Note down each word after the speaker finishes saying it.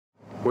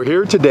We're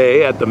here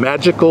today at the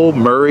magical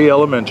Murray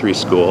Elementary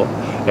School,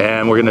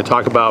 and we're going to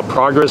talk about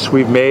progress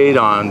we've made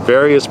on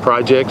various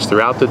projects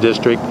throughout the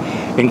district,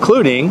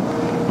 including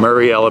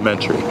Murray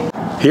Elementary.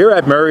 Here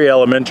at Murray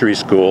Elementary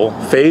School,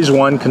 Phase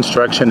 1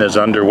 construction is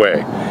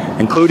underway,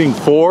 including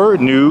 4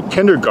 new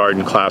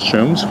kindergarten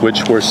classrooms,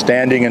 which we're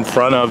standing in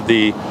front of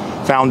the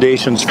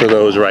foundations for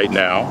those right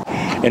now,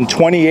 and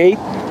 28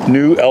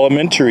 new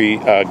elementary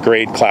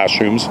grade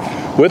classrooms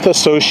with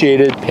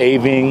associated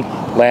paving,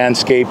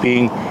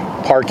 landscaping,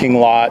 parking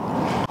lot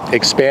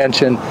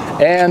expansion,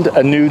 and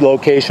a new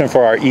location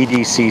for our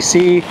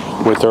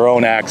EDCC with their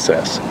own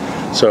access.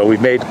 So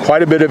we've made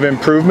quite a bit of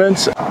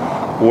improvements.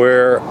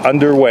 We're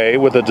underway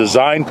with a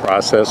design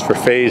process for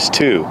Phase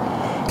 2.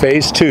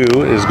 Phase 2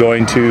 is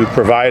going to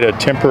provide a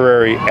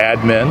temporary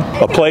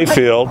admin, a play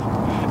field,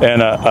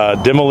 and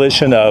a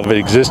demolition of an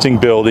existing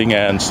building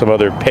and some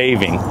other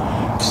paving.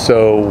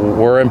 So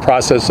we're in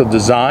process of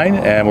design,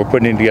 and we're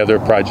putting together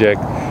a project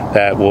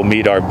that will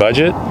meet our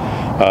budget.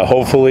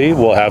 Hopefully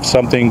we'll have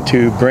something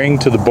to bring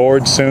to the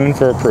board soon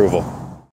for approval.